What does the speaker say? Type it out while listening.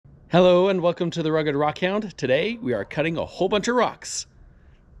Hello and welcome to the Rugged Rockhound. Today we are cutting a whole bunch of rocks.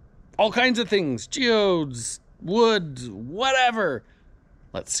 All kinds of things, geodes, wood, whatever.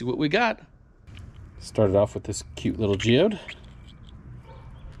 Let's see what we got. Started off with this cute little geode.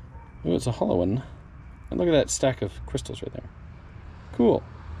 Oh, it's a hollow one. And look at that stack of crystals right there. Cool.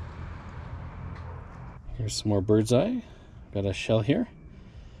 Here's some more bird's eye. Got a shell here.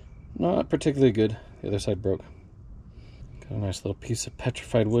 Not particularly good. The other side broke. Got a nice little piece of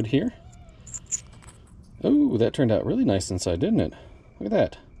petrified wood here. Oh, that turned out really nice inside, didn't it? Look at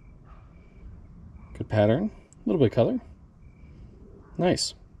that. Good pattern. A little bit of color.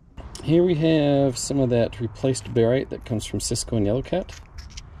 Nice. Here we have some of that replaced barite that comes from Cisco and Yellowcat.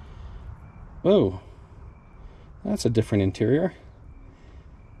 Whoa. That's a different interior.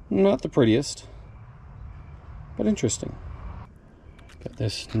 Not the prettiest, but interesting. Got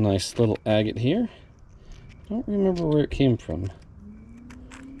this nice little agate here. Don't remember where it came from.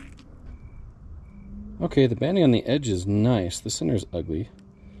 Okay, the banding on the edge is nice. The center is ugly,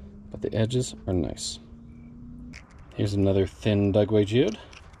 but the edges are nice. Here's another thin Dugway geode.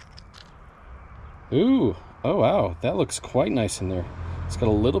 Ooh, oh wow, that looks quite nice in there. It's got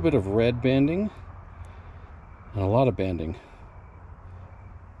a little bit of red banding and a lot of banding.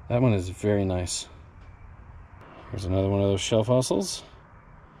 That one is very nice. Here's another one of those shell fossils.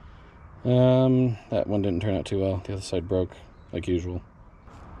 That one didn't turn out too well. The other side broke, like usual.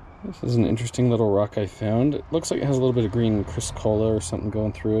 This is an interesting little rock I found. It looks like it has a little bit of green criscola or something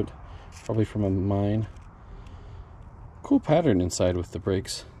going through it. Probably from a mine. Cool pattern inside with the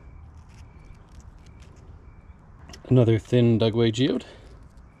breaks. Another thin Dugway geode.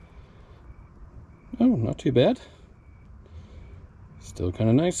 Oh, not too bad. Still kind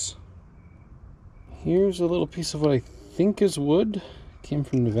of nice. Here's a little piece of what I think is wood. Came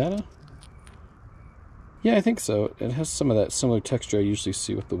from Nevada. Yeah, I think so. It has some of that similar texture I usually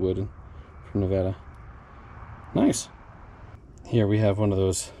see with the wood from Nevada. Nice. Here we have one of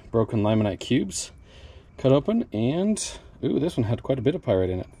those broken limonite cubes cut open, and ooh, this one had quite a bit of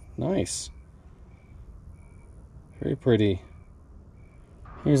pyrite in it. Nice. Very pretty.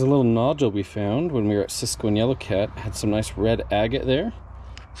 Here's a little nodule we found when we were at Cisco and Yellowcat. Had some nice red agate there,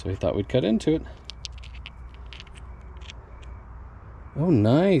 so we thought we'd cut into it. Oh,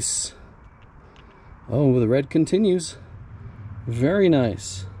 nice. Oh, the red continues. Very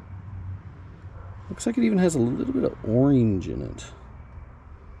nice. Looks like it even has a little bit of orange in it.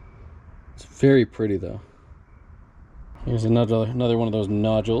 It's very pretty though. Here's another one of those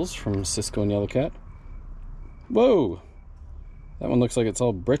nodules from Cisco and Yellowcat. Whoa! That one looks like it's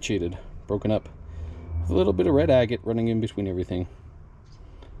all brecciated, broken up. With a little bit of red agate running in between everything.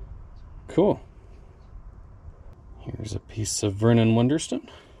 Cool. Here's a piece of Vernon Wonderstone.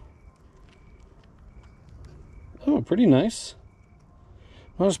 Oh, pretty nice.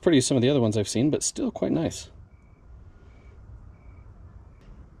 Not as pretty as some of the other ones I've seen, but still quite nice.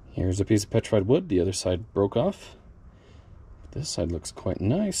 Here's a piece of petrified wood. The other side broke off. This side looks quite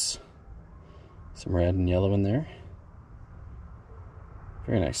nice. Some red and yellow in there.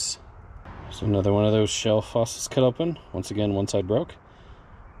 Very nice. There's another one of those shell fossils cut open. Once again, one side broke.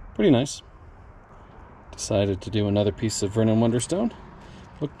 Pretty nice. Decided to do another piece of Vernon Wonderstone.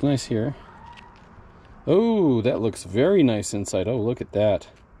 Looked nice here. Oh, that looks very nice inside. Oh, look at that.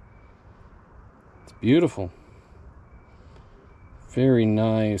 It's beautiful. Very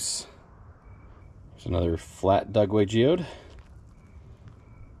nice. There's another flat Dugway geode.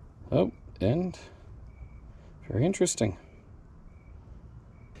 Oh, and very interesting.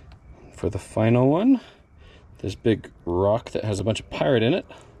 For the final one, this big rock that has a bunch of pyrite in it.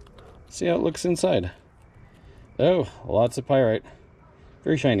 See how it looks inside. Oh, lots of pyrite.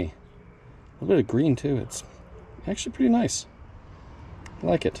 Very shiny. A little bit of green too. It's actually pretty nice. I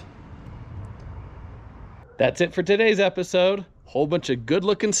like it. That's it for today's episode. Whole bunch of good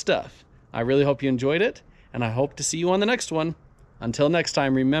looking stuff. I really hope you enjoyed it, and I hope to see you on the next one. Until next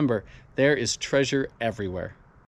time, remember, there is treasure everywhere.